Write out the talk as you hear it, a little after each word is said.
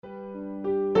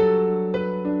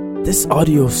This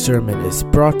audio sermon is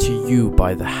brought to you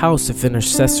by the House of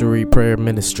Intercessory Prayer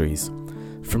Ministries.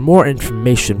 For more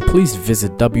information, please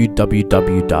visit www.hipm.org.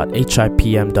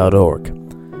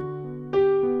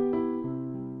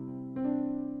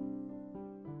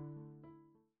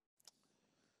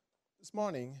 This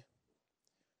morning,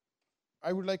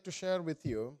 I would like to share with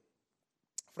you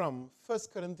from 1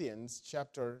 Corinthians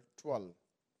chapter 12.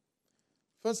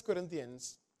 1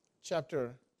 Corinthians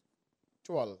chapter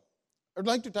 12. I would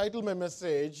like to title my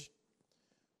message,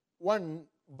 One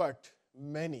But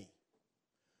Many.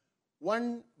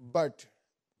 One But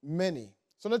Many.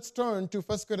 So let's turn to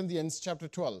 1 Corinthians chapter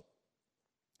 12.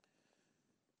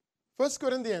 1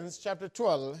 Corinthians chapter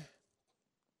 12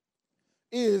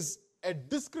 is a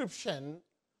description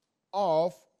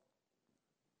of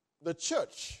the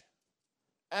church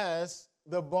as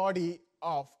the body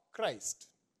of Christ.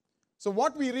 So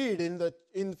what we read in 1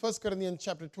 Corinthians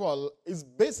chapter 12 is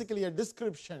basically a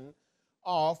description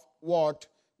of what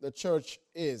the church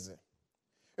is.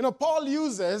 Paul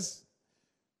uses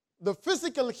the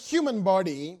physical human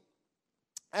body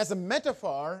as a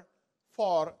metaphor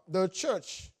for the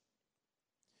church.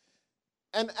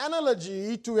 An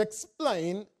analogy to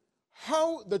explain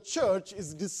how the church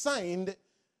is designed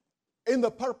in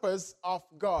the purpose of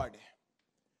God.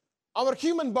 Our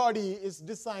human body is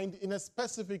designed in a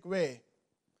specific way.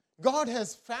 God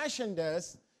has fashioned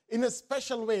us in a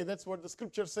special way. That's what the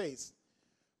scripture says.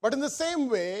 But in the same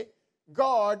way,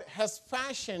 God has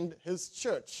fashioned his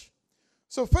church.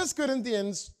 So 1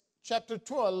 Corinthians chapter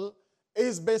 12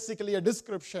 is basically a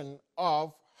description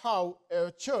of how a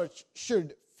church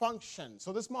should function.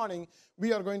 So this morning,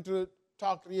 we are going to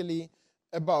talk really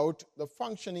about the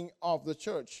functioning of the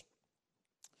church.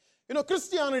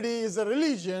 Christianity is a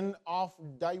religion of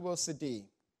diversity.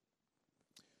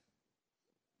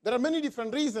 There are many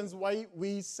different reasons why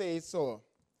we say so.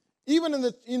 Even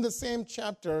in the same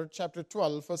chapter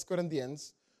 12, 1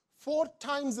 Corinthians, 4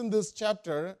 times in this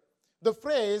chapter, the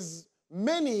phrase,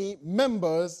 many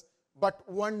members but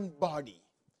one body.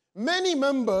 Many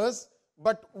members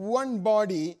but one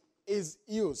body is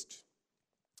used.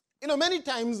 Many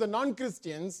times the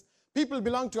non-Christians, people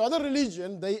belong to other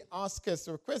religion, they ask us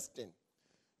a question.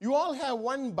 You all have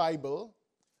one Bible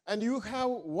and you have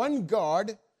one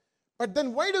God, but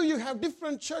then why do you have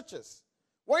different churches?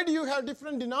 Why do you have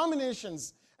different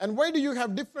denominations? And why do you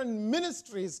have different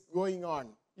ministries going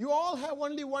on? You all have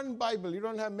only one Bible. You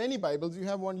don't have many Bibles, you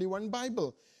have only one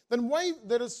Bible. Then why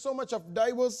there is so much of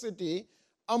diversity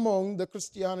among the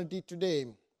Christianity today?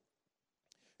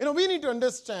 We need to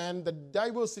understand the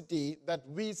diversity that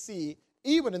we see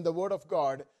even in the Word of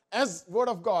God, as Word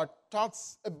of God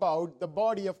talks about the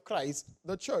body of Christ,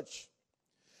 the church.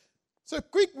 So a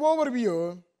quick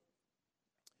overview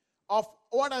of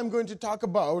what I'm going to talk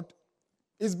about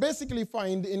is basically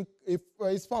found in a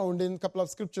couple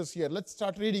of scriptures here. Let's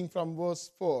start reading from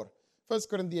verse 4. 1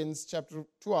 Corinthians chapter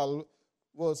 12,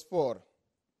 verse 4.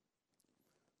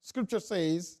 Scripture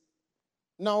says,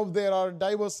 now there are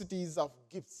diversities of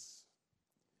gifts,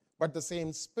 but the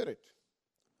same Spirit.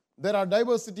 There are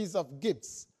diversities of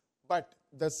gifts, but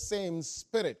the same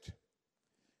Spirit.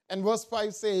 And verse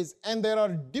 5 says, and there are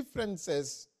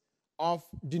differences of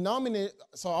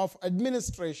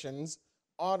administrations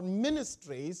or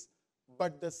ministries,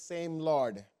 but the same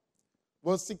Lord.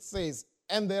 Verse 6 says,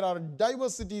 and there are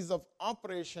diversities of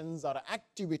operations or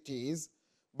activities,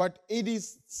 but it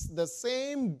is the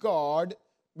same God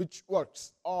which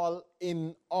works all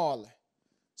in all.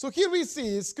 So here we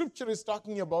see scripture is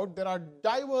talking about there are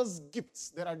diverse gifts,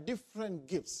 there are different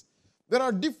gifts, there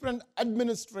are different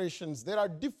administrations, there are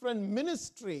different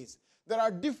ministries, there are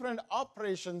different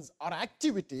operations or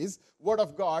activities Word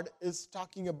of God is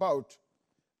talking about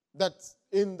that's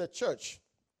in the church.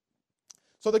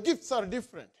 So the gifts are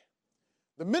different,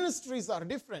 the ministries are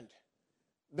different,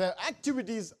 the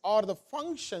activities or the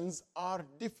functions are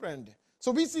different. So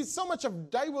we see so much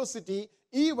of diversity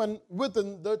even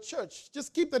within the church.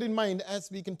 Just keep that in mind as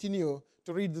we continue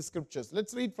to read the scriptures.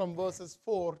 Let's read from verses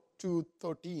 4 to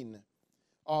 13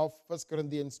 of 1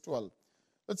 Corinthians 12.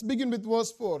 Let's begin with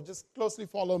verse 4. Just closely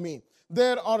follow me.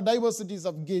 There are diversities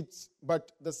of gifts,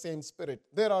 but the same Spirit.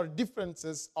 There are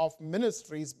differences of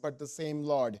ministries, but the same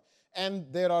Lord.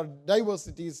 And there are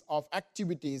diversities of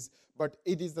activities, but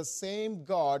it is the same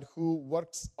God who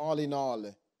works all in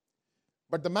all.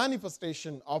 But the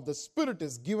manifestation of the Spirit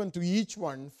is given to each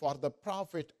one for the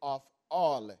profit of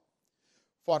all.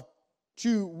 For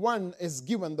to one is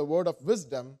given the word of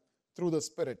wisdom through the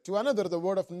Spirit. To another, the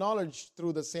word of knowledge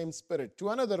through the same Spirit. To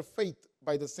another, faith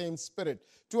by the same Spirit.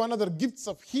 To another, gifts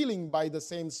of healing by the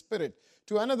same Spirit.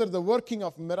 To another, the working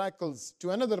of miracles. To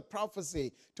another,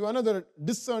 prophecy. To another,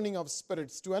 discerning of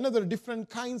spirits. To another, different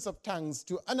kinds of tongues.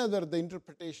 To another, the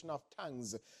interpretation of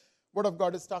tongues. Word of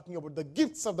God is talking about the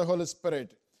gifts of the Holy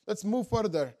Spirit. Let's move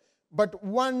further. But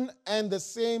one and the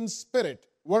same Spirit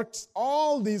works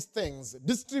all these things,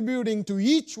 distributing to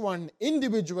each one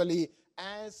individually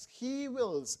as He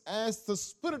wills, as the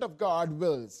Spirit of God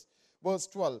wills. Verse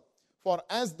 12, for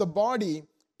as the body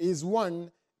is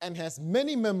one and has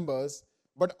many members,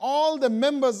 but all the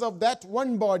members of that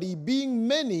one body, being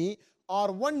many,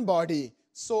 are one body,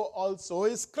 so also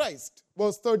is Christ.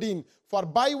 Verse 13, for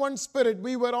by one Spirit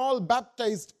we were all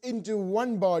baptized into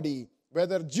one body,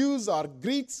 whether Jews or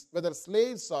Greeks, whether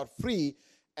slaves or free,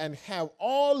 and have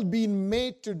all been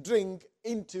made to drink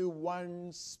into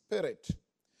one Spirit.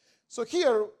 So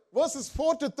here, verses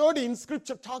 4 to 13,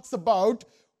 Scripture talks about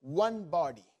one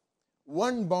body.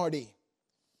 One body.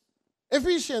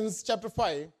 Ephesians chapter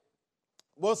 5,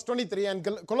 verse 23,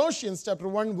 and Colossians chapter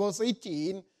 1, verse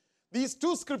 18, these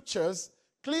two scriptures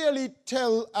clearly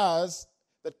tell us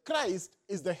that Christ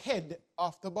is the head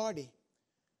of the body.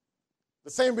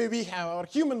 The same way we have our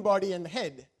human body and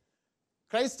head,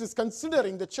 Christ is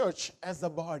considering the church as the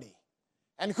body.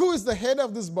 And who is the head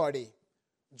of this body?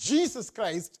 Jesus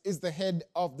Christ is the head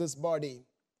of this body.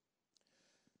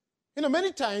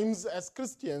 Many times as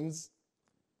Christians,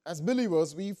 as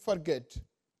believers, we forget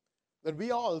that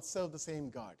we all serve the same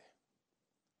God.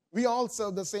 We all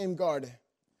serve the same God.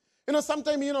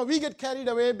 Sometimes, we get carried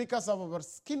away because of our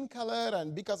skin color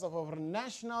and because of our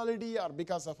nationality or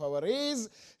because of our race.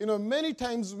 Many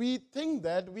times we think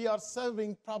that we are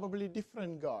serving probably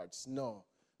different gods. No,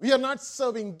 we are not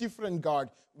serving different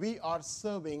God. We are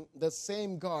serving the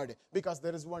same God because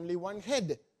there is only one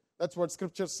head. That's what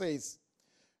Scripture says.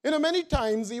 Many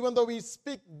times, even though we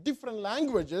speak different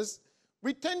languages,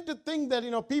 we tend to think that,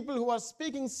 people who are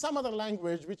speaking some other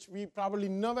language, which we probably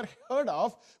never heard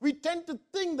of, we tend to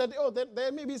think that,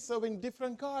 they may be serving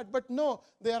different God. But no,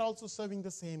 they are also serving the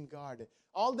same God.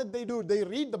 All that they do, they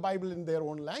read the Bible in their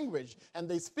own language, and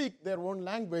they speak their own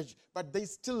language, but they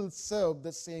still serve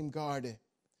the same God.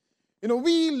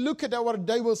 We look at our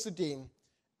diversity,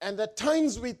 and at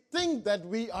times we think that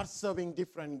we are serving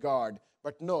different God.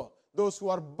 But no. Those who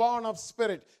are born of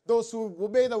Spirit, those who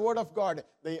obey the word of God,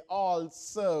 they all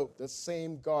serve the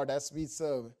same God as we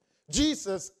serve.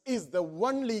 Jesus is the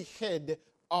only head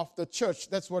of the church.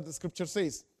 That's what the Scripture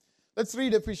says. Let's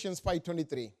read Ephesians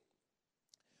 5:23.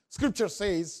 Scripture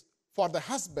says, for the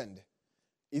husband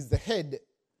is the head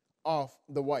of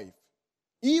the wife,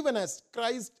 even as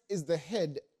Christ is the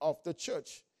head of the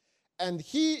church, and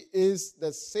He is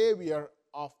the Savior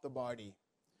of the body.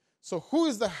 So who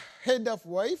is the head of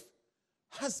wife?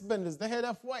 Husband is the head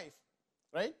of wife,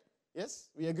 right? Yes,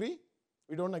 we agree?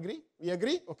 We don't agree? We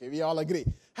agree? Okay, we all agree.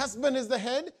 Husband is the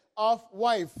head of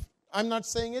wife. I'm not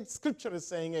saying it, Scripture is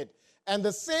saying it. And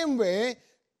the same way,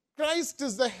 Christ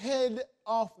is the head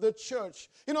of the church.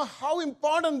 How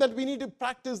important that we need to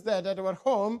practice that at our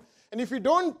home. And if we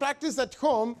don't practice at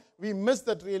home, we miss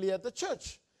that really at the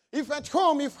church. If at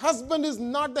home, if husband is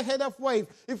not the head of wife,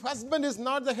 if husband is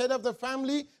not the head of the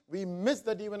family, we miss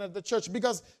that even at the church,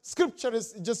 because Scripture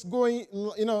is just going,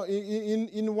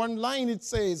 in one line it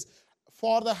says,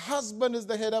 for the husband is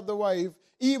the head of the wife,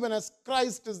 even as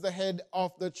Christ is the head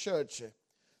of the church.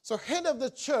 So head of the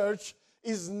church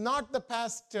is not the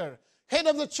pastor. Head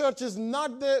of the church is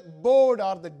not the board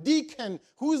or the deacon.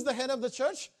 Who is the head of the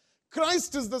church?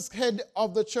 Christ is the head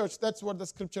of the church. That's what the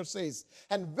Scripture says.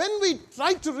 And when we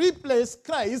try to replace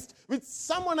Christ with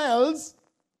someone else,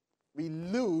 we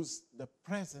lose the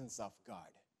presence of God.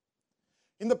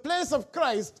 In the place of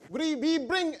Christ, we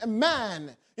bring a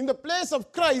man. In the place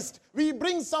of Christ, we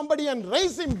bring somebody and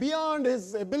raise him beyond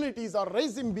his abilities or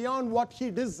raise him beyond what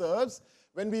he deserves.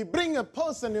 When we bring a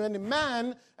person, a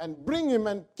man, and bring him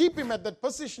and keep him at that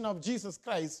position of Jesus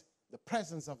Christ, the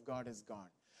presence of God is gone.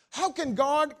 How can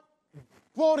God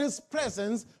pour His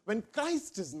presence when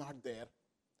Christ is not there?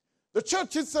 The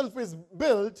church itself is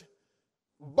built,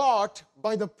 bought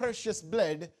by the precious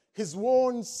blood, His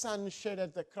own Son shed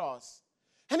at the cross.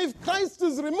 And if Christ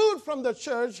is removed from the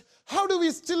church, how do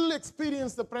we still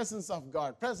experience the presence of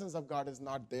God? Presence of God is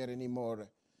not there anymore.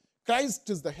 Christ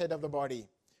is the head of the body.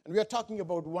 And we are talking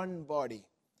about one body.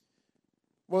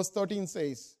 Verse 13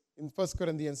 says in 1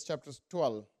 Corinthians chapter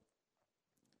 12,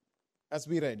 as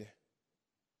we read,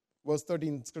 verse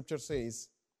 13, Scripture says,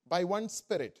 by one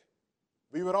Spirit,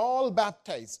 we were all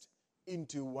baptized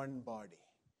into one body.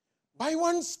 By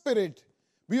one Spirit,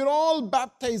 We are all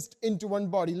baptized into one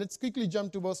body. Let's quickly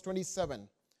jump to verse 27.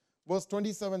 Verse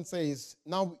 27 says,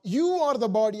 now you are the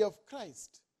body of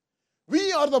Christ.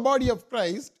 We are the body of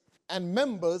Christ and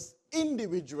members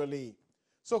individually.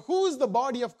 So who is the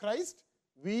body of Christ?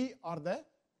 We are the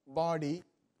body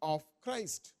of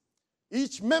Christ.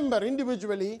 Each member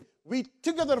individually, we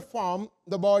together form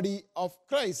the body of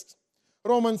Christ.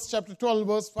 Romans chapter 12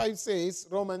 verse 5 says,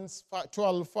 Romans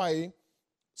 12:5,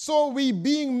 so we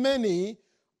being many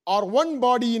are one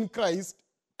body in Christ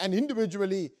and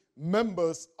individually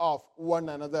members of one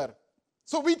another.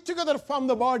 So we together form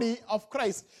the body of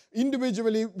Christ.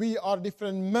 Individually, we are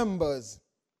different members.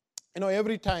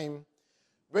 Every time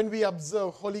when we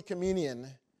observe Holy Communion,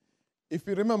 if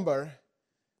you remember,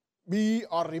 we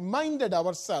are reminded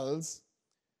ourselves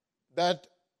that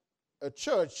a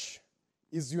church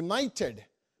is united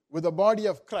with the body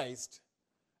of Christ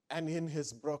and in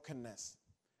his brokenness.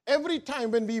 Every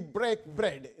time when we break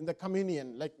bread in the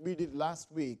communion, like we did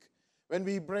last week, when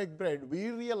we break bread, we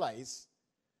realize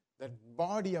that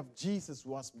body of Jesus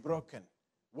was broken.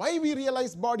 Why we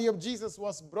realize body of Jesus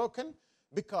was broken?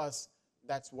 Because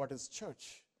that's what is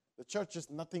church. The church is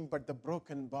nothing but the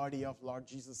broken body of Lord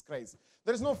Jesus Christ.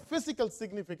 There is no physical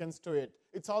significance to it.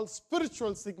 It's all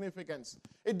spiritual significance.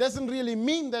 It doesn't really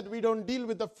mean that we don't deal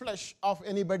with the flesh of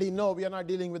anybody. No, we are not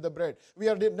dealing with the bread. We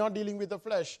are not dealing with the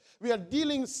flesh. We are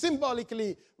dealing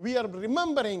symbolically. We are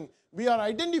remembering. We are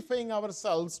identifying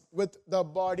ourselves with the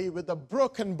body, with the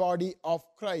broken body of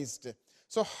Christ.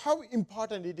 So how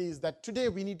important it is that today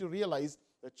we need to realize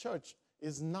the church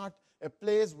is not a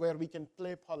place where we can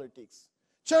play politics.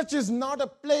 Church is not a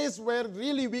place where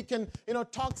really we can,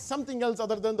 talk something else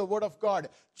other than the Word of God.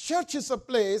 Church is a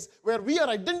place where we are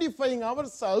identifying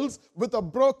ourselves with a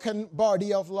broken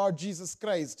body of Lord Jesus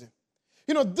Christ.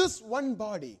 This one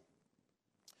body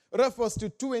refers to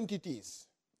two entities.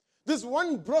 This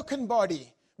one broken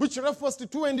body, which refers to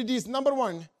two entities. Number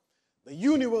one, the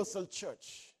universal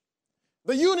church.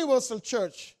 The universal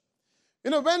church.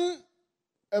 When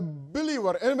a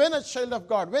believer, when a child of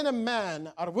God, when a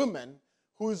man or woman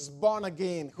who is born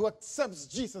again, who accepts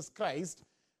Jesus Christ,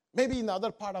 maybe in the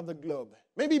other part of the globe,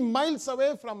 maybe miles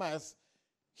away from us,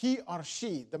 he or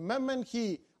she, the moment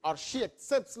he or she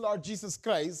accepts Lord Jesus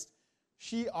Christ,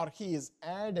 she or he is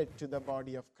added to the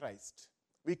body of Christ.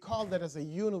 We call that as a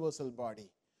universal body.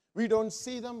 We don't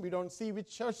see them, we don't see which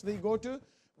church they go to,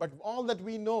 but all that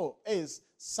we know is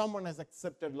someone has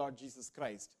accepted Lord Jesus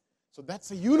Christ. So that's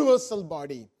a universal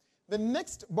body. The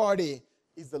next body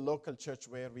is the local church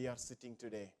where we are sitting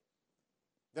today.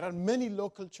 There are many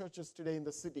local churches today in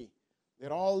the city.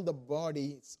 They're all the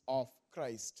bodies of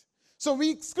Christ. So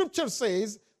Scripture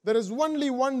says there is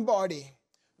only one body.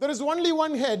 There is only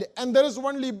one head and there is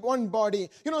only one body.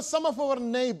 Some of our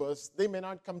neighbors, they may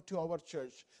not come to our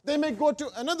church. They may go to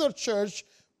another church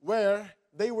where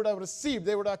they would have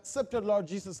accepted Lord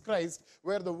Jesus Christ,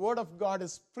 where the Word of God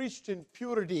is preached in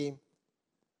purity.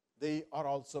 They are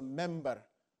also member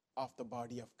of the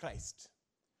body of Christ.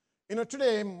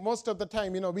 Today, most of the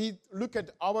time, we look at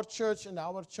our church and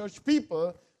our church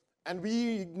people, and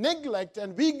we neglect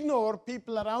and we ignore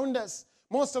people around us.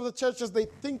 Most of the churches, they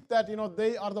think that,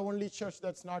 they are the only church.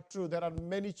 That's not true. There are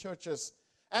many churches.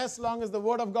 As long as the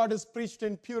Word of God is preached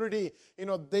in purity,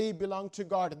 they belong to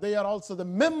God. They are also the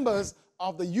members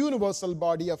of the universal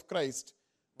body of Christ.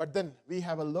 But then we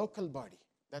have a local body.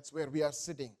 That's where we are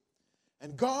sitting.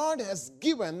 And God has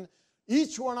given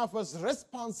each one of us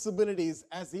responsibilities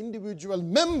as individual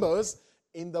members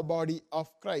in the body of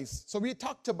Christ. So we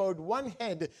talked about one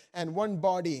head and one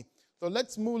body. So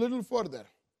let's move a little further.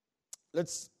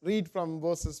 Let's read from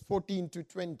verses 14 to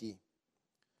 20.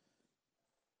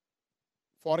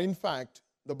 For in fact,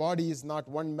 the body is not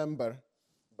one member,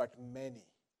 but many.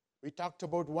 We talked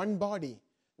about one body.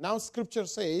 Now Scripture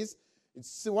says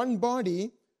it's one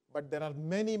body, but there are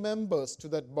many members to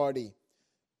that body.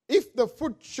 If the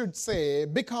foot should say,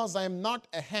 because I am not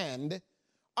a hand,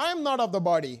 I am not of the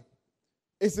body,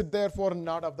 is it therefore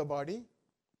not of the body?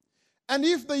 And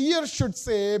if the ear should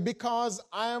say, because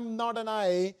I am not an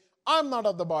eye, I am not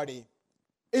of the body,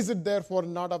 is it therefore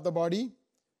not of the body?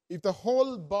 If the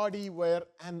whole body were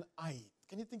an eye.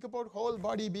 Can you think about whole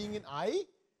body being an eye?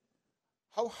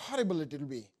 How horrible it will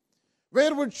be.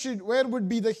 Where would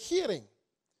be the hearing?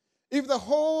 If the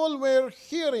whole were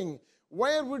hearing,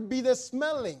 where would be the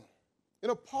smelling?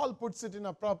 Paul puts it in an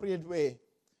appropriate way.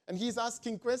 And he's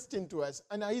asking question to us.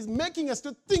 And he's making us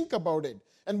to think about it.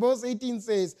 And verse 18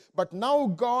 says, but now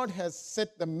God has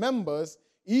set the members,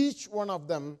 each one of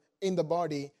them, in the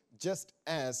body, just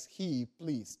as he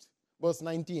pleased. Verse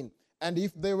 19, and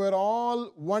if they were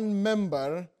all one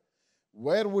member,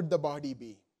 where would the body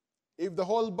be? If the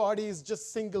whole body is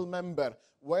just single member,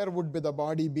 where would be the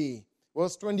body be?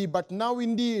 Verse 20, but now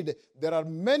indeed there are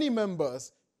many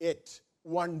members, yet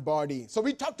one body. So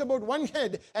we talked about one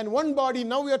head and one body.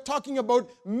 Now we are talking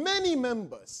about many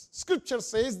members. Scripture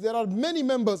says there are many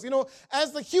members.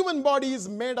 As the human body is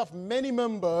made of many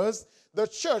members, the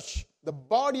church, the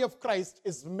body of Christ,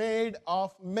 is made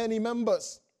of many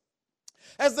members.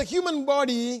 As the human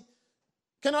body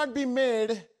cannot be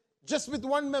made just with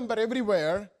one member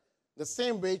everywhere, the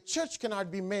same way church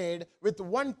cannot be made with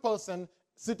one person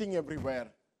sitting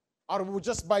everywhere or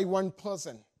just by one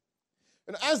person.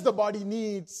 And as the body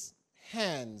needs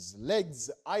hands,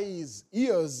 legs, eyes,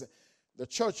 ears, the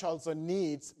church also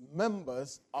needs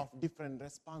members of different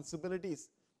responsibilities.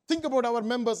 Think about our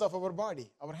members of our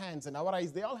body, our hands and our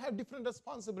eyes. They all have different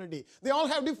responsibility. They all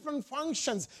have different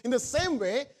functions. In the same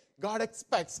way, God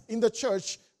expects in the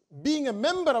church, being a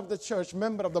member of the church,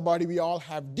 member of the body, we all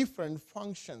have different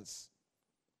functions.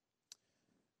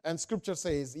 And Scripture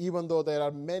says, even though there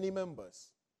are many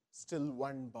members, still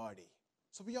one body.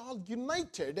 So we are all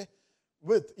united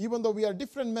with, even though we are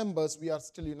different members, we are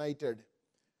still united.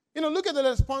 Look at the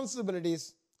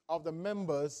responsibilities of the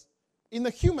members in the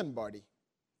human body.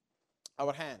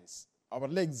 Our hands, our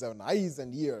legs, our eyes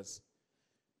and ears.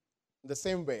 In the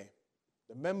same way,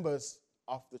 the members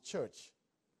of the church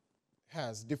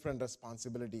has different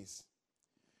responsibilities.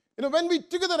 When we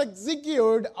together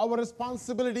execute our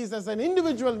responsibilities as an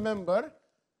individual member,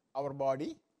 our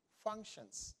body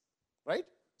functions, right?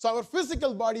 So our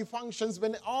physical body functions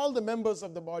when all the members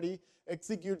of the body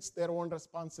executes their own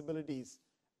responsibilities,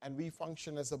 and we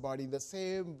function as a body. The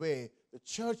same way the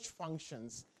church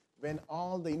functions when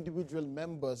all the individual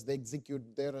members, they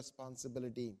execute their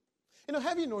responsibility.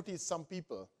 Have you noticed some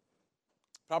people,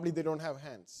 probably they don't have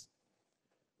hands.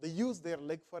 They use their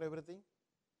leg for everything.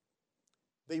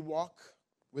 They walk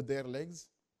with their legs.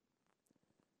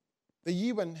 They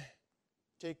even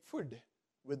take food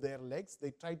with their legs.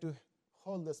 They try to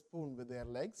hold the spoon with their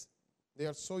legs. They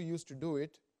are so used to do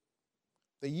it.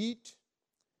 They eat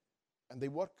and they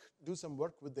do some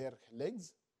work with their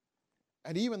legs.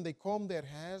 And even they comb their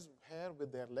hair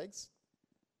with their legs.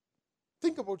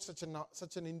 Think about such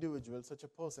an individual, such a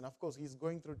person. Of course, he's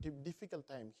going through a difficult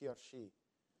time, he or she.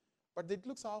 But it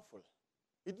looks awful.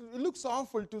 It looks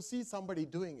awful to see somebody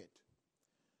doing it.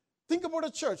 Think about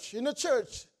a church. In a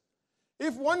church,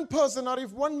 if one person or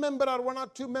if one member or one or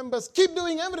two members keep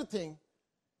doing everything,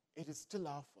 it is still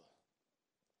awful.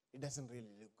 It doesn't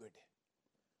really look good.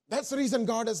 That's the reason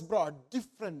God has brought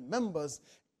different members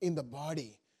in the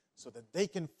body so that they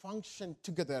can function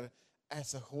together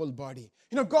as a whole body.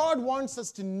 God wants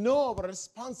us to know our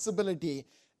responsibility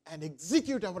and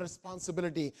execute our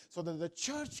responsibility so that the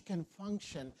church can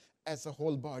function as a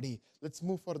whole body. Let's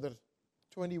move further.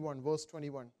 21, verse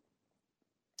 21.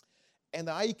 And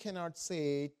the eye cannot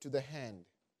say to the hand,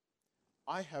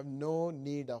 I have no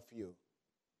need of you,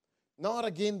 nor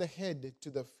again the head to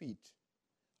the feet,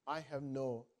 I have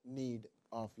no need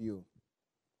of you.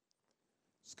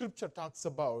 Scripture talks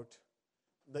about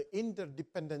the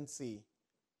interdependency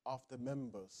of the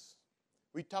members.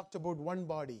 We talked about one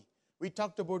body. We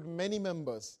talked about many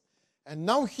members. And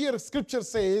now here Scripture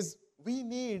says we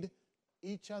need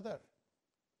each other.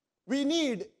 We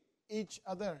need each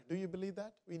other. Do you believe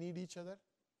that? We need each other?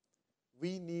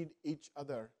 We need each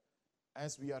other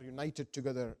as we are united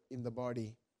together in the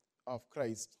body of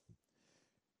Christ.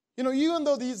 Even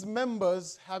though these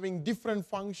members having different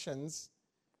functions,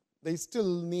 they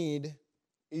still need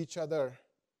each other.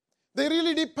 They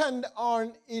really depend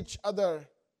on each other.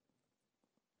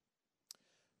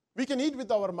 We can eat with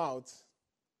our mouths,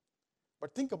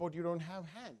 but think about you don't have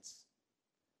hands.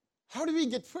 How do we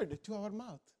get food to our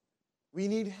mouth? We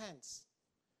need hands.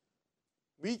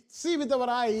 We see with our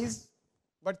eyes,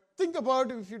 but think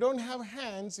about if you don't have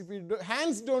hands,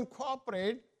 hands don't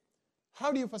cooperate,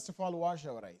 how do you first of all wash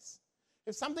our eyes?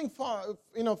 If something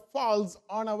falls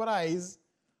on our eyes,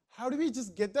 how do we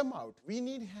just get them out? We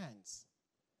need hands.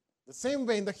 The same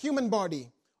way in the human body,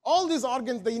 all these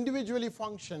organs, they individually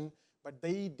function, but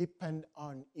they depend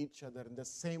on each other in the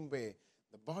same way.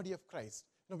 The body of Christ,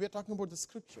 we are talking about the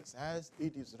Scriptures as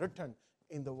it is written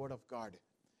in the Word of God.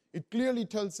 It clearly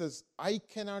tells us, I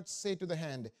cannot say to the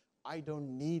hand, I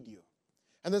don't need you.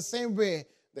 And the same way,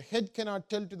 the head cannot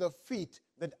tell to the feet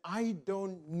that I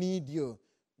don't need you.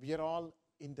 We are all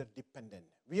interdependent.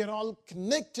 We are all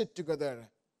connected together.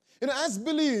 As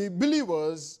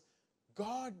believers,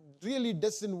 God really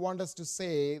doesn't want us to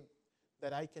say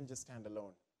that I can just stand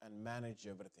alone and manage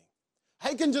everything.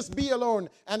 I can just be alone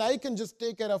and I can just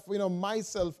take care of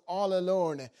myself all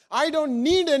alone. I don't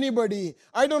need anybody.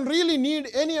 I don't really need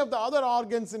any of the other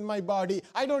organs in my body.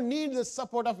 I don't need the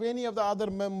support of any of the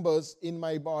other members in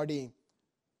my body.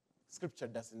 Scripture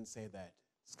doesn't say that.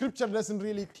 Scripture doesn't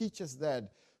really teach us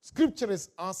that. Scripture is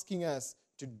asking us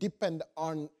to depend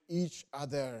on each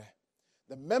other.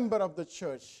 The member of the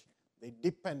church, they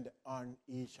depend on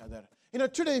each other.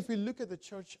 Today if we look at the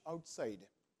church outside,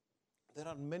 there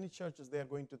are many churches, they are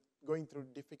going through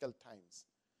difficult times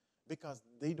because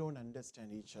they don't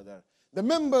understand each other. The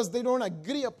members, they don't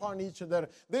agree upon each other.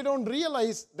 They don't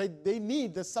realize that they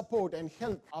need the support and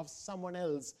help of someone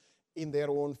else in their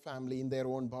own family, in their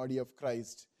own body of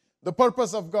Christ. The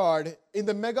purpose of God, in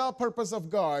the mega purpose of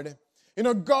God,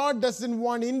 God doesn't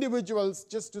want individuals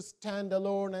just to stand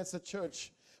alone as a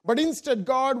church. But instead,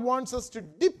 God wants us to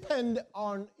depend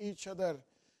on each other.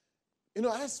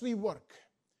 As we work,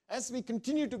 as we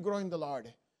continue to grow in the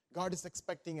Lord, God is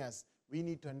expecting us. We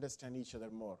need to understand each other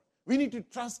more. We need to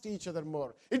trust each other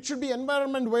more. It should be an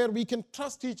environment where we can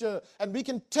trust each other and we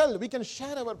can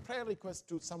share our prayer request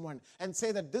to someone and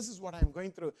say that this is what I'm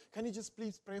going through. Can you just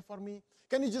please pray for me?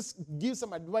 Can you just give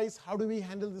some advice? How do we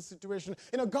handle this situation?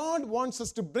 God wants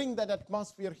us to bring that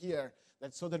atmosphere here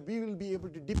so that we will be able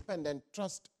to depend and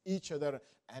trust each other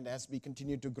and as we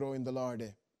continue to grow in the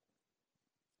Lord.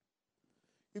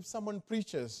 If someone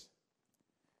preaches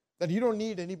that you don't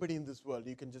need anybody in this world,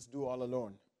 you can just do all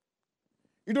alone.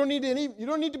 You don't need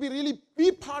to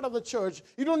be part of the church.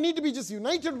 You don't need to be just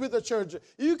united with the church.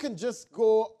 You can just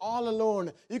go all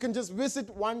alone. You can just visit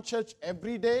one church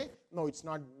every day. No, it's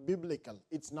not biblical.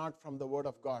 It's not from the Word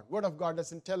of God. Word of God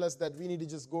doesn't tell us that we need to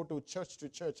just go to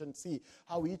church and see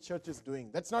how each church is doing.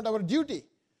 That's not our duty.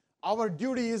 Our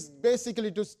duty is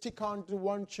basically to stick on to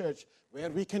one church where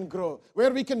we can grow,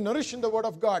 where we can nourish in the Word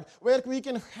of God, where we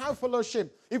can have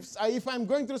fellowship. If I'm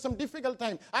going through some difficult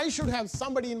time, I should have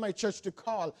somebody in my church to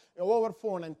call over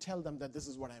phone and tell them that this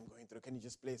is what I'm going through. Can you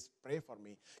just please pray for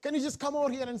me? Can you just come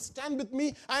over here and stand with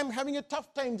me? I'm having a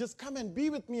tough time. Just come and be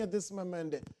with me at this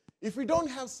moment. If we don't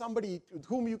have somebody with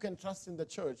whom you can trust in the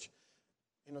church,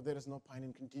 there is no point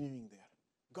in continuing there.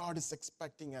 God is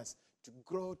expecting us to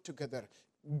grow together,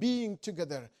 being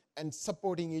together and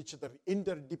supporting each other,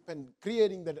 interdependent,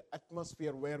 creating that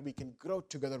atmosphere where we can grow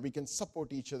together, we can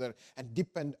support each other and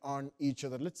depend on each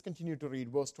other. Let's continue to read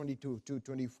verse 22 to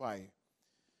 25.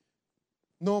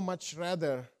 No, much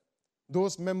rather,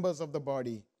 those members of the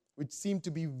body which seem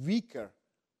to be weaker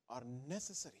are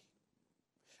necessary.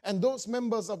 And those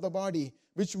members of the body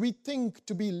which we think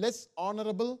to be less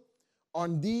honorable,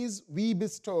 on these we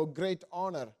bestow great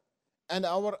honor, and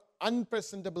our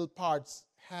unpresentable parts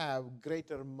have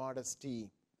greater modesty.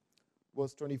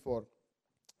 Verse 24.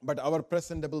 But our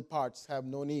presentable parts have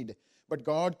no need. But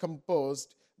God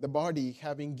composed the body,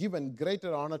 having given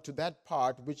greater honor to that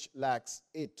part which lacks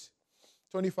it.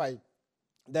 25.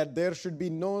 That there should be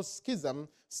no schism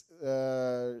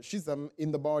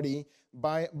in the body,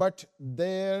 but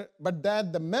that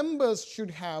the members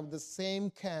should have the same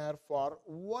care for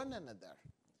one another.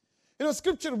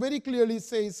 Scripture very clearly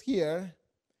says here,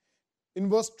 in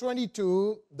verse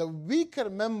 22, the weaker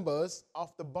members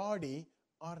of the body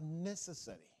are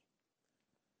necessary.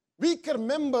 Weaker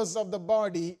members of the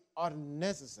body are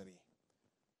necessary.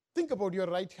 Think about your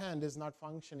right hand is not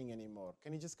functioning anymore.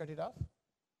 Can you just cut it off?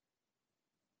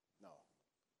 No.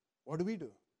 What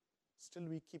do? Still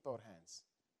we keep our hands.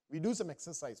 We do some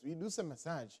exercise, we do some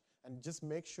massage, and just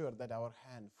make sure that our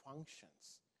hand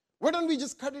functions. Why don't we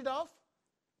just cut it off?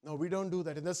 No, we don't do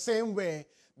that. In the same way,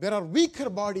 there are weaker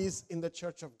bodies in the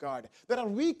church of God. There are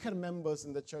weaker members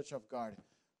in the church of God.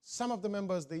 Some of the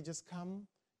members, they just come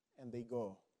and they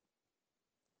go.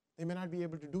 They may not be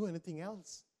able to do anything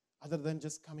else other than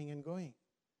just coming and going.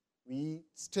 We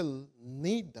still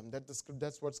need them.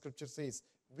 That's what Scripture says.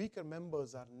 Weaker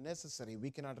members are necessary.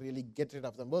 We cannot really get rid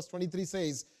of them. Verse 23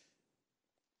 says,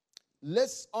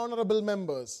 less honorable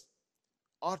members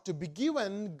are to be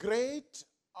given great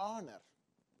honor.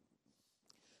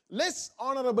 Less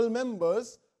honorable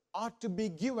members are to be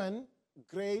given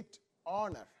great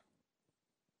honor.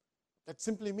 That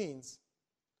simply means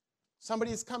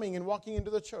somebody is coming and walking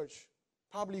into the church,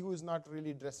 probably who is not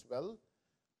really dressed well.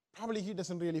 Probably he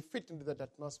doesn't really fit into that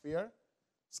atmosphere.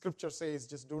 Scripture says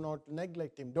just do not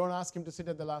neglect him. Don't ask him to sit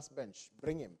at the last bench.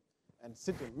 Bring him and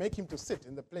sit him. Make him to sit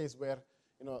in the place where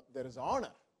there is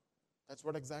honor. That's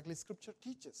what exactly Scripture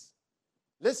teaches.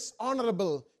 Less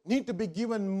honorable need to be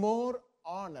given more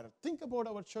honor. Think about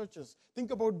our churches. Think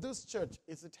about this church.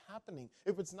 Is it happening?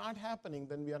 If it's not happening,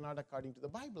 then we are not according to the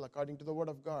Bible, according to the Word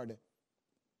of God.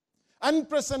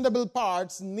 Unpresentable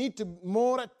parts need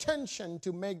more attention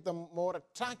to make them more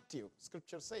attractive,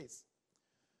 Scripture says.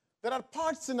 There are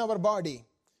parts in our body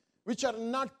which are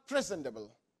not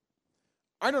presentable.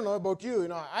 I don't know about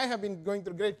you. I have been going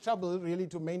through great trouble really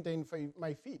to maintain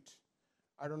my feet.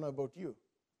 I don't know about you.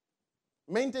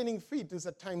 Maintaining feet is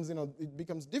at times, it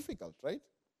becomes difficult, right?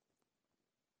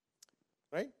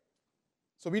 Right?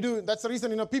 So we do, that's the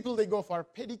reason, people, they go for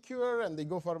pedicure and they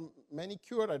go for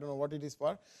manicure. I don't know what it is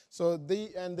for. So they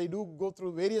do go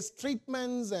through various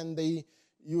treatments, and they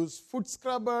use foot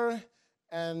scrubber,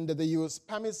 and they use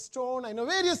pumice stone. I know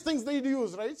various things they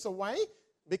use, right? So why?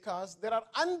 Because there are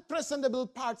unpresentable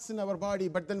parts in our body,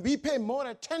 but then we pay more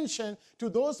attention to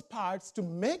those parts to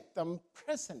make them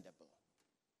presentable,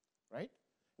 right?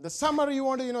 In the summer, you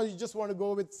just want to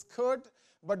go with skirt,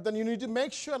 but then you need to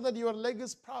make sure that your leg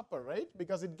is proper, right?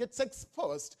 Because it gets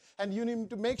exposed, and you need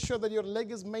to make sure that your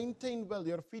leg is maintained well,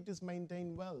 your feet is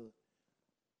maintained well.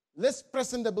 Less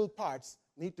presentable parts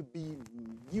need to be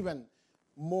given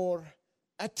more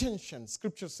attention.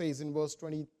 Scripture says in verse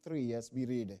 23 as we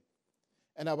read,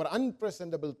 and our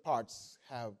unpresentable parts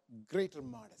have greater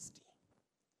modesty.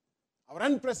 Our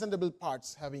unpresentable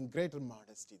parts having greater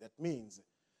modesty. That means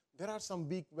there are some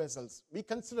weak vessels. We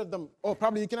consider them,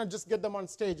 probably you cannot just get them on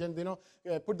stage and,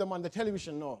 put them on the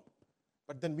television. No.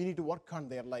 But then we need to work on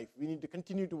their life. We need to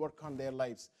continue to work on their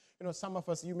lives. Some of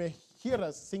us, you may hear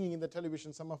us singing in the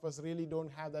television. Some of us really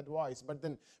don't have that voice. But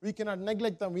then we cannot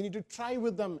neglect them. We need to try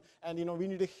with them. And, we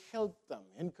need to help them,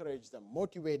 encourage them,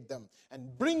 motivate them,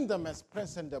 and bring them as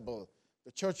presentable.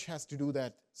 The church has to do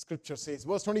that, Scripture says.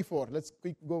 Verse 24, let's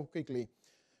go quickly.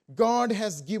 God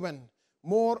has given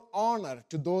more honor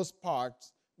to those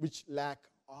parts which lack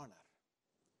honor.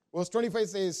 Verse 25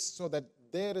 says, so that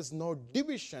there is no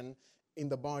division in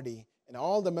the body, and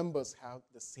all the members have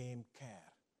the same care.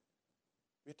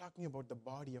 We're talking about the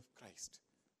body of Christ,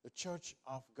 the church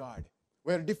of God,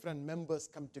 where different members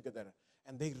come together,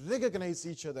 and they recognize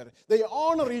each other, they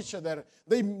honor each other,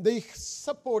 they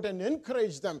support and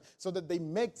encourage them so that they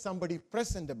make somebody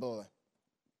presentable.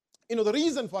 The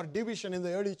reason for division in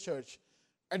the early church,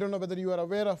 I don't know whether you are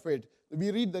aware of it.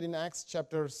 We read that in Acts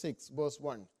chapter 6, verse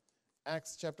 1.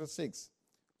 Acts chapter 6,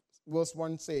 verse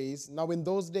 1 says, now in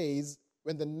those days,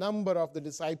 when the number of the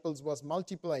disciples was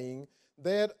multiplying,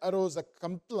 there arose a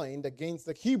complaint against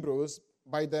the Hebrews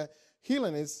by the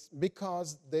Hellenists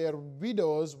because their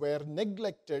widows were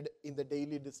neglected in the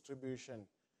daily distribution.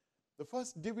 The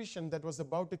first division that was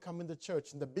about to come in the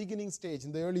church in the beginning stage,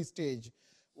 in the early stage,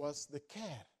 was the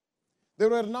care. There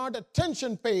were not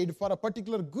attention paid for a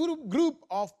particular group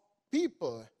of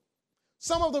people.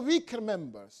 Some of the weaker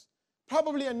members,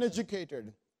 probably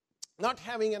uneducated, not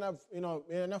having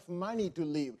enough money to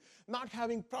live, not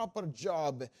having proper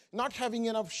job, not having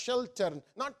enough shelter,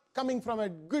 not coming from a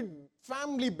good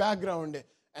family background.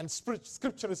 And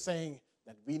Scripture is saying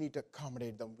that we need to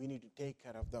accommodate them. We need to take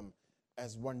care of them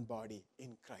as one body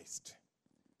in Christ.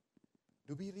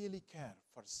 Do we really care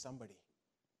for somebody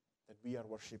that we are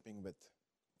worshiping with,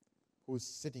 who's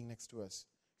sitting next to us?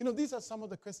 These are some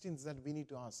of the questions that we need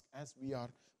to ask as we are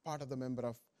part of the member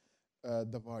of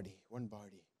the body, one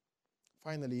body.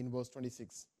 Finally, in verse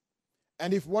 26,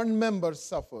 and if one member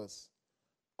suffers,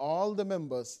 all the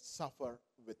members suffer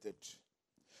with it.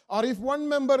 Or if one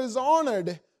member is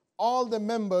honored, all the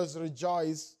members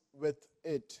rejoice with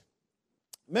it.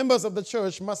 Members of the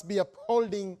church must be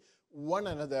upholding one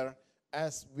another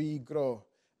as we grow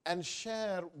and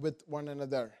share with one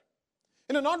another.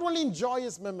 Not only in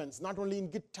joyous moments, not only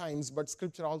in good times, but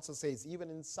Scripture also says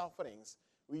even in sufferings,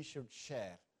 we should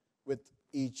share with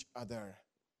each other.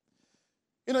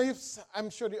 I'm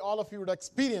sure all of you would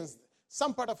experience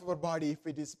some part of our body, if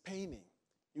it is paining,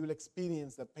 you will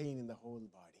experience the pain in the whole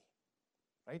body.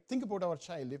 Right? Think about our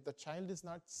child. If the child is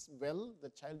not well, the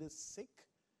child is sick,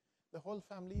 the whole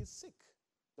family is sick.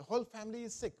 The whole family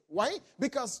is sick. Why?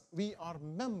 Because we are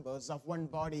members of one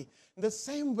body. In the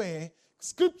same way,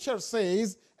 Scripture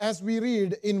says, as we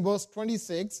read in verse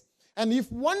 26, and if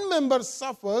one member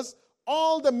suffers,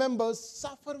 all the members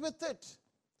suffer with it.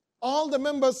 All the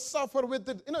members suffer with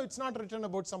it. It's not written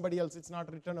about somebody else. It's not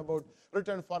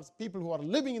written for people who are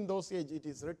living in those ages. It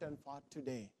is written for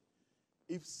today.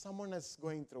 If someone is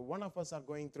going through, one of us are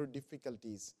going through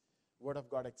difficulties, Word of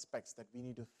God expects that we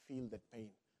need to feel that pain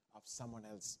of someone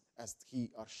else as he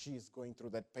or she is going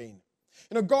through that pain.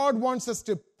 God wants us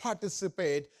to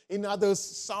participate in others'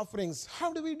 sufferings.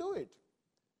 How do we do it?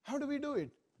 How do we do it?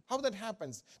 How that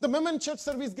happens? The moment church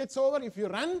service gets over, if you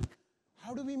run,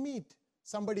 how do we meet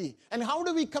somebody? And how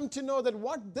do we come to know that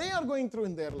what they are going through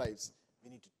in their lives? We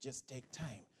need to just take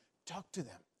time, talk to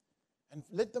them, And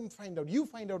let them find out. You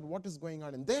find out what is going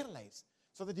on in their lives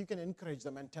so that you can encourage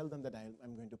them and tell them that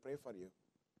I'm going to pray for you.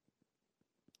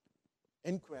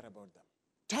 Inquire about them.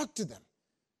 Talk to them.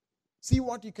 See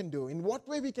what you can do. In what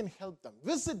way we can help them.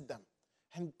 Visit them.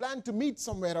 And plan to meet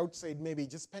somewhere outside maybe.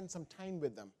 Just spend some time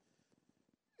with them.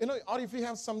 Or if you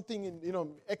have something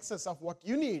in, excess of what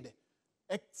you need,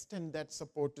 extend that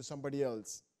support to somebody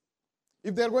else.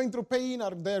 If they're going through pain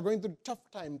or they're going through a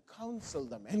tough time, counsel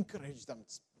them, encourage them,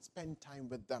 spend time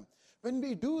with them. When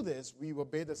we do this, we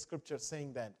obey the scripture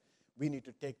saying that we need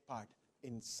to take part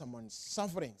in someone's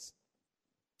sufferings.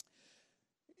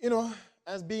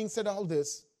 As being said all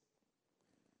this,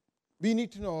 we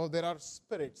need to know there are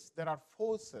spirits, there are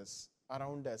forces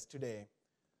around us today.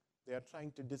 They are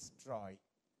trying to destroy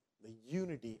the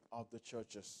unity of the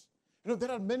churches. There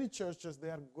are many churches,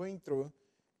 they are going through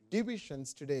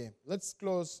divisions today. Let's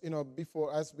close,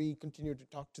 before, as we continue to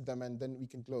talk to them, and then we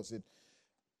can close it.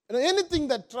 Anything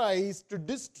that tries to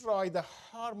destroy the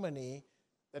harmony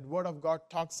that Word of God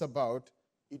talks about,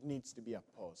 it needs to be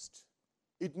opposed.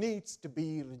 It needs to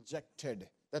be rejected.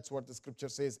 That's what the scripture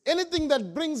says. Anything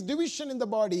that brings division in the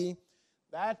body,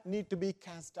 that need to be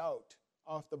cast out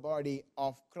of the body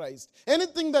of Christ.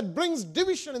 Anything that brings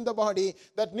division in the body,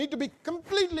 that need to be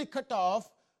completely cut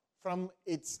off from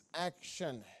its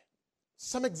action.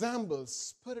 Some examples: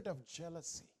 spirit of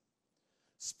jealousy,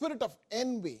 spirit of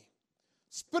envy,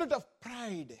 spirit of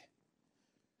pride.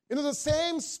 The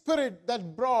same spirit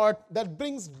that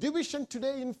brings division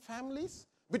today in families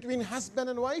between husband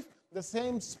and wife, the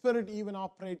same spirit even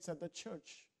operates at the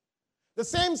church. The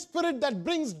same spirit that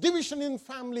brings division in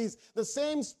families, the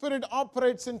same spirit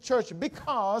operates in church,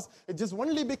 because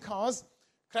only because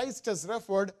Christ has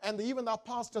referred, and even the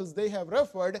apostles, they have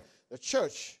referred the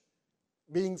church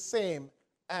being same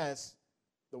as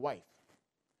the wife.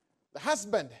 The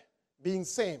husband being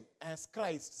same as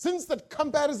Christ. Since that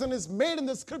comparison is made in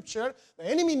the scripture, the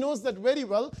enemy knows that very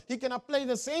well. He can apply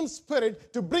the same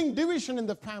spirit to bring division in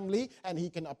the family, and he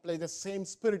can apply the same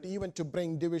spirit even to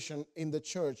bring division in the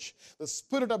church. The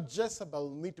spirit of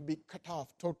Jezebel need to be cut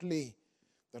off totally.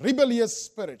 The rebellious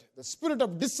spirit, the spirit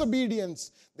of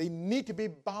disobedience, they need to be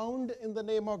bound in the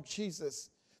name of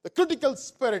Jesus. The critical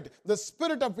spirit, the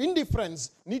spirit of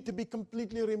indifference, need to be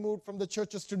completely removed from the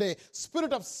churches today.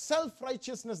 Spirit of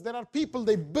self-righteousness. There are people,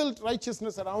 they built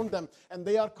righteousness around them, and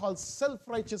they are called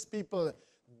self-righteous people.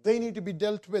 They need to be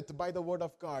dealt with by the word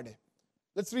of God.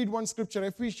 Let's read one scripture,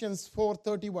 Ephesians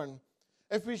 4:31.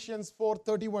 Ephesians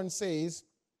 4:31 says,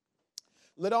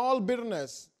 "Let all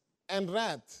bitterness and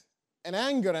wrath and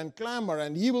anger and clamor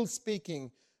and evil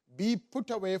speaking be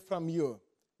put away from you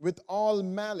with all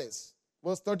malice."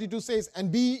 Verse 32 says,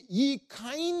 "And be ye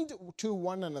kind to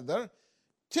one another,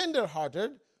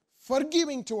 tender-hearted,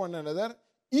 forgiving to one another,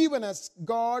 even as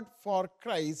God for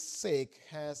Christ's sake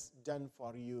has done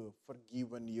for you,"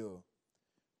 forgiven you.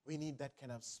 We need that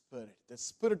kind of spirit. The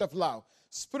spirit of love,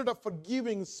 spirit of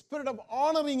forgiving, spirit of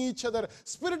honoring each other,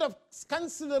 spirit of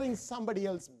considering somebody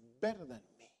else better than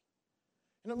me.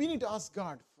 We need to ask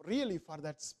God really for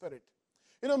that spirit.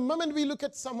 The moment we look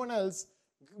at someone else,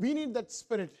 we need that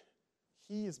spirit.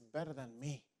 He is better than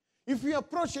me. If we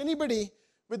approach anybody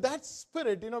with that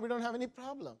spirit, we don't have any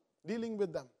problem dealing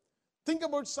with them. Think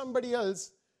about somebody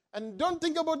else, and don't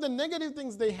think about the negative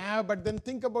things they have, but then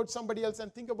think about somebody else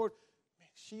and think about, man,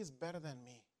 she is better than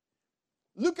me.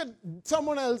 Look at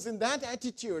someone else in that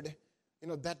attitude.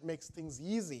 That makes things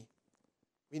easy.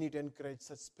 We need to encourage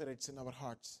such spirits in our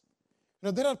hearts.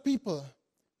 There are people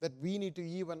that we need to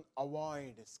even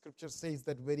avoid. Scripture says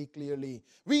that very clearly.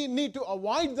 We need to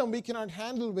avoid them. We cannot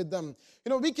handle with them.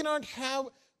 We cannot have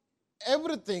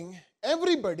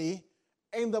everybody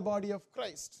in the body of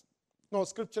Christ. No,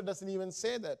 Scripture doesn't even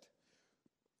say that.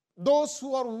 Those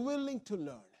who are willing to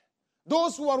learn,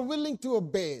 those who are willing to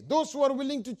obey, those who are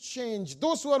willing to change,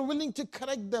 those who are willing to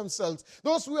correct themselves,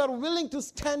 those who are willing to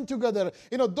stand together,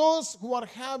 those who are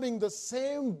having the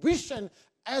same vision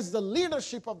as the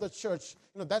leadership of the church.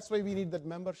 That's why we need that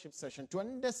membership session, to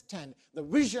understand the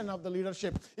vision of the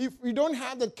leadership. If we don't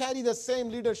have that, carry the same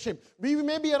leadership, we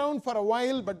may be around for a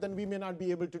while, but then we may not be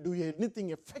able to do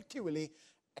anything effectively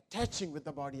attaching with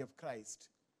the body of Christ.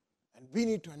 And we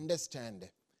need to understand.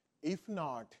 If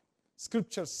not,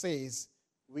 Scripture says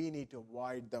we need to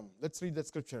avoid them. Let's read that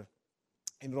scripture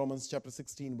in Romans chapter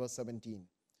 16, verse 17.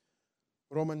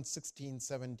 Romans 16,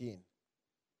 17.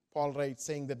 Paul writes,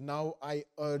 saying that, "Now I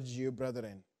urge you,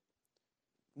 brethren,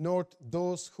 note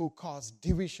those who cause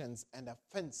divisions and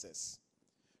offenses,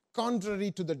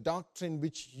 contrary to the doctrine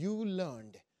which you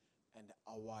learned, and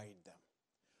avoid them."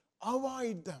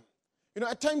 Avoid them.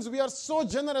 At times we are so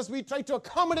generous, we try to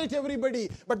accommodate everybody,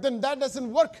 but then that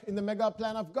doesn't work in the mega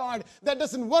plan of God. That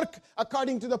doesn't work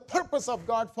according to the purpose of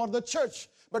God for the church.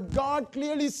 But God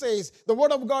clearly says, the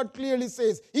Word of God clearly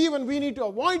says, even we need to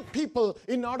avoid people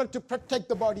in order to protect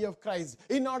the body of Christ,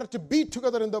 in order to be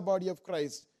together in the body of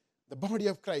Christ. The body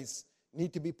of Christ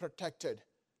need to be protected.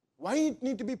 Why it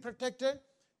need to be protected?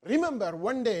 Remember,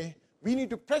 one day we need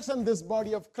to present this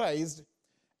body of Christ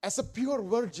as a pure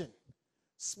virgin,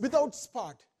 without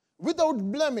spot, without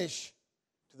blemish,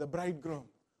 to the bridegroom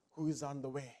who is on the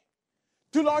way.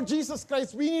 To Lord Jesus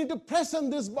Christ, we need to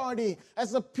present this body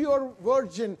as a pure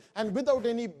virgin and without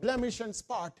any blemish and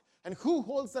spot. And who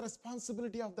holds the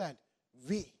responsibility of that?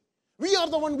 We. We are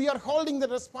the one, we are holding the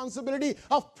responsibility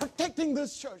of protecting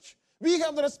this church. We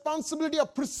have the responsibility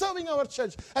of preserving our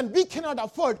church, and we cannot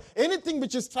afford anything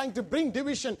which is trying to bring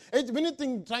division,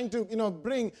 anything trying to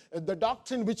bring the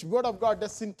doctrine which Word of God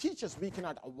doesn't teach us. We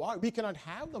cannot avoid, we cannot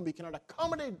have them, we cannot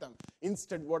accommodate them.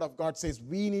 Instead, Word of God says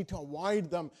we need to avoid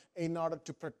them in order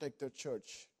to protect the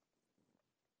church.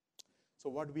 So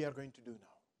what we are going to do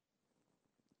now?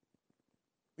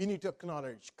 We need to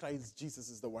acknowledge Christ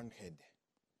Jesus is the one head.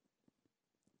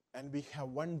 And we have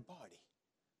one body.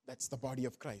 That's the body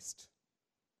of Christ.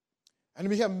 And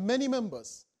we have many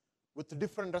members with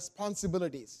different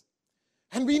responsibilities.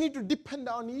 And we need to depend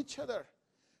on each other.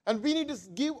 And we need to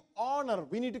give honor.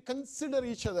 We need to consider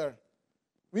each other.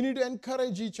 We need to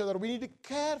encourage each other. We need to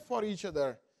care for each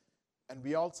other. And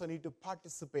we also need to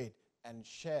participate and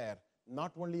share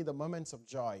not only the moments of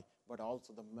joy, but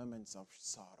also the moments of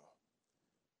sorrow.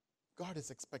 God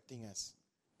is expecting us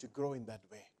to grow in that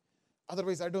way.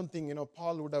 Otherwise, I don't think,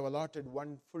 Paul would have allotted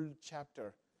one full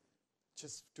chapter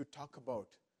just to talk about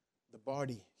the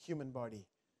body, human body,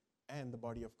 and the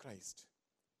body of Christ.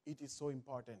 It is so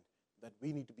important that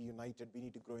we need to be united. We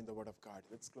need to grow in the Word of God.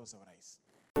 Let's close our eyes.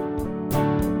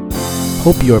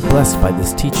 Hope you are blessed by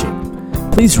this teaching.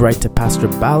 Please write to Pastor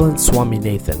Balan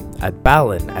Swaminathan at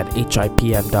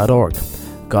balan@hipm.org.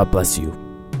 God bless you.